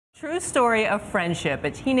True story of friendship.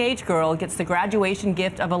 A teenage girl gets the graduation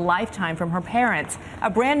gift of a lifetime from her parents, a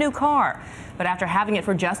brand new car. But after having it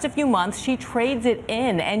for just a few months, she trades it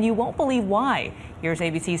in, and you won't believe why. Here's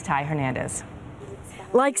ABC's Ty Hernandez.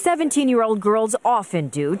 Like 17-year-old girls often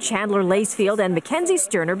do, Chandler Lacefield and Mackenzie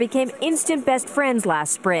Sterner became instant best friends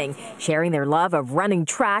last spring, sharing their love of running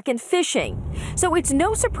track and fishing. So it's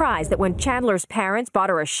no surprise that when Chandler's parents bought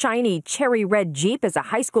her a shiny cherry red Jeep as a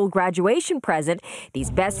high school graduation present,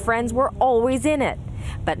 these best friends were always in it.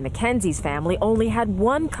 But Mackenzie's family only had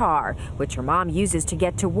one car, which her mom uses to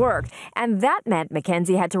get to work, and that meant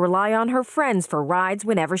Mackenzie had to rely on her friends for rides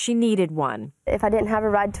whenever she needed one. If I didn't have a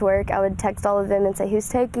ride to work, I would text all of them and say who's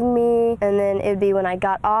taking me, and then it'd be when I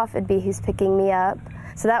got off, it'd be who's picking me up.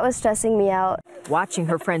 So that was stressing me out. Watching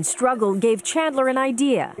her friends struggle gave Chandler an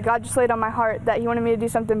idea. God just laid on my heart that he wanted me to do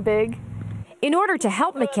something big. In order to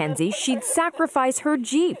help Mackenzie, she'd sacrifice her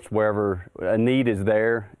Jeep. Wherever a need is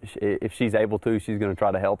there, if she's able to, she's going to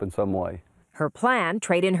try to help in some way. Her plan,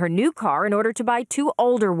 trade in her new car in order to buy two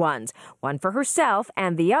older ones, one for herself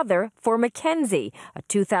and the other for Mackenzie, a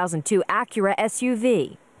 2002 Acura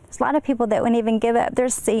SUV. There's a lot of people that wouldn't even give up their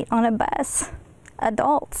seat on a bus,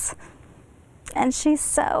 adults. And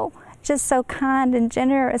she's just so kind and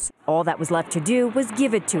generous. All that was left to do was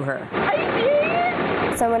give it to her.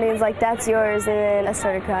 Somebody was like, "That's yours," and then I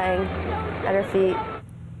started crying at her feet.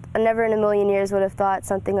 I never in a million years would have thought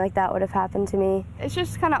something like that would have happened to me. It's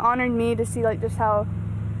just kind of honored me to see just how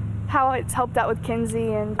it's helped out with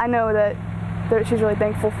Kinsey, and I know that she's really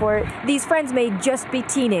thankful for it. These friends may just be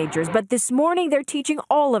teenagers, but this morning they're teaching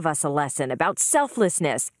all of us a lesson about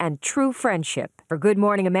selflessness and true friendship. For Good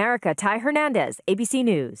Morning America, Ty Hernandez, ABC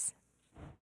News.